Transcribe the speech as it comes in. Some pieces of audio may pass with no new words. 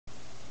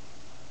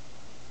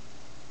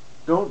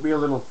"Don't be a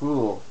little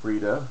fool,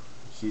 Frida,"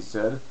 she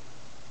said.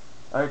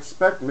 "I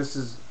expect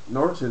Mrs.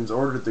 Norton's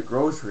ordered the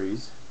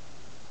groceries.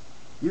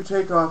 You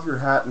take off your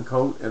hat and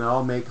coat, and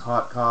I'll make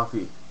hot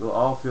coffee. We'll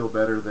all feel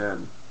better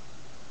then."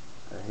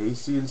 A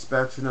hasty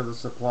inspection of the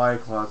supply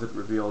closet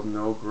revealed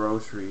no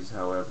groceries,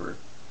 however.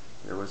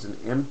 There was an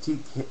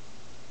empty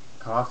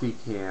coffee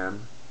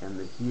can and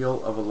the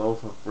heel of a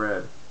loaf of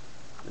bread.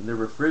 In the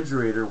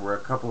refrigerator were a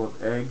couple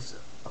of eggs,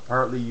 a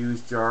partly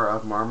used jar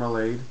of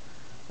marmalade,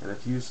 and a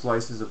few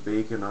slices of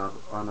bacon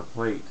on a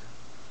plate.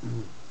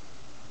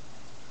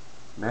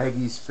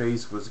 Maggie's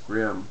face was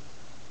grim.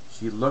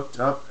 She looked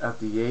up at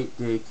the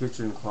 8-day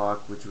kitchen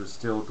clock, which was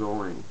still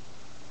going.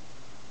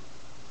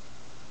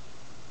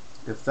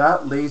 "If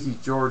that lazy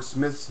George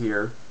Smith's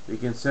here, we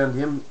can send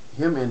him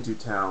into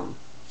town,"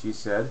 she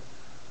said.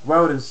 "Go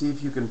out and see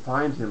if you can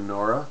find him,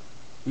 Nora.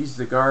 He's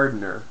the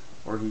gardener,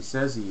 or he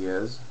says he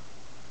is."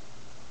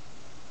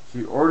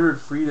 She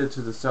ordered Frida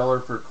to the cellar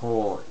for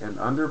coal, and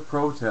under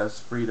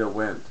protest Frida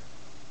went.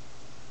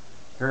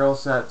 Carol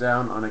sat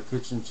down on a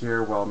kitchen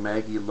chair while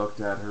Maggie looked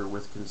at her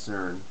with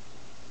concern.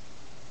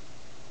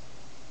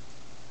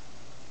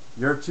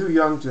 "You're too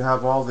young to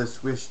have all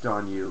this wished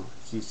on you,"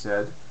 she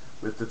said,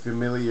 with the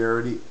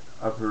familiarity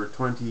of her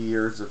 20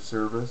 years of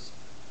service.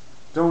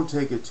 "Don't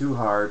take it too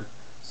hard.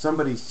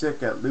 Somebody's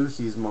sick at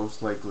Lucy's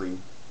most likely.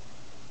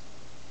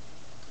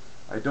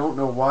 I don't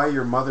know why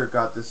your mother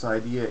got this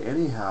idea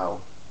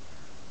anyhow.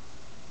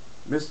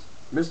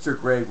 Mr.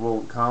 Gregg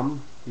won't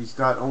come. He's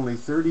got only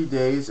 30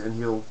 days,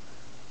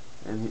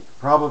 and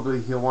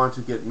probably he'll want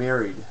to get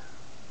married.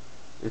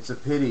 It's a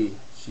pity,"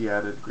 she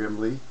added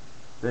grimly,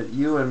 "that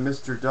you and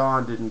Mr.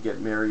 Don didn't get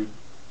married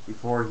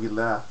before he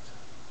left."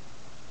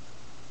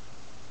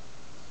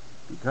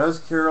 Because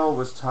Carol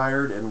was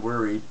tired and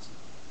worried,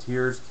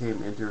 tears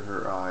came into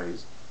her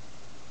eyes.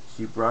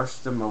 She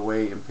brushed them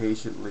away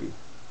impatiently.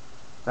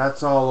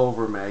 "That's all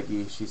over,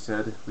 Maggie," she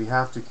said. "We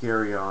have to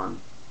carry on."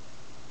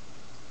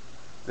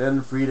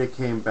 Then Frida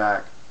came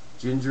back,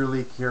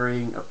 gingerly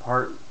carrying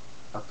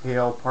a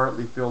pail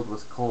partly filled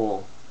with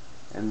coal,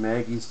 and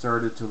Maggie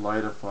started to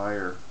light a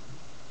fire.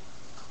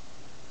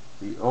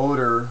 The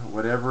odor,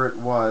 whatever it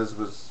was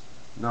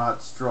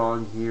not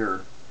strong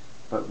here,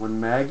 but when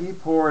Maggie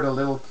poured a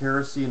little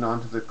kerosene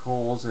onto the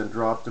coals and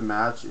dropped a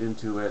match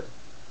into it,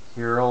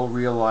 Carol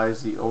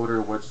realized the odor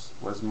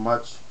was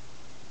much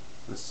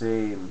the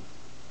same.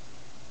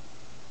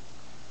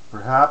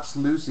 Perhaps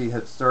Lucy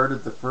had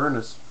started the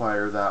furnace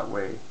fire that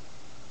way.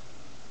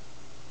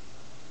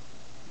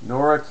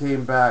 Nora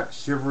came back,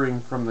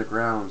 shivering from the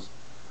grounds.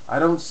 "I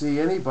don't see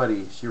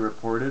anybody," she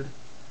reported.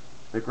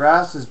 "The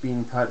grass is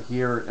being cut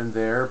here and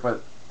there,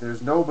 but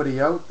there's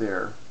nobody out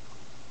there."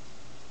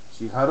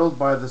 She huddled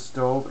by the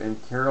stove,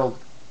 and Carol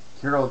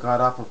got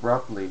up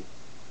abruptly.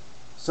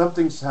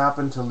 "Something's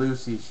happened to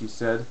Lucy," she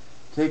said.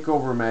 "Take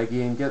over,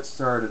 Maggie, and get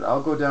started.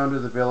 I'll go down to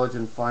the village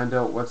and find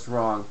out what's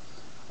wrong.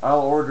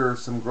 I'll order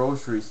some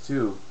groceries,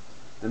 too.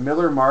 The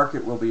Miller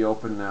Market will be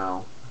open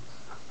now."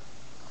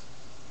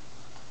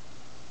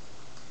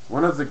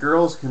 "One of the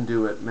girls can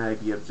do it,"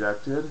 Maggie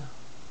objected.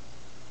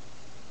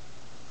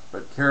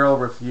 But Carol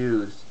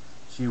refused.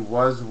 She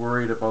was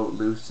worried about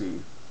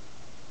Lucy.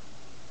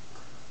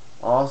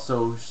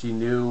 Also, she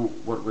knew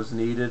what was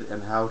needed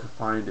and how to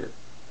find it.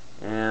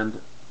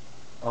 And,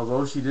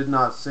 although she did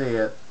not say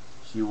it,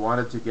 she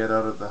wanted to get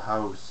out of the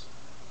house.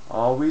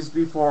 Always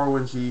before,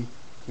 when she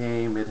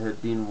came, it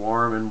had been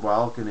warm and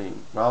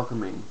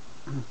welcoming.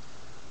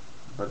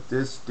 But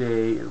this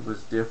day it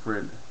was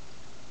different.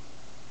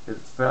 It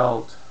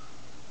felt,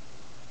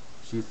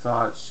 she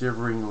thought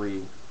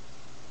shiveringly,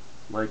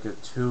 like a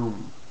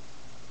tomb.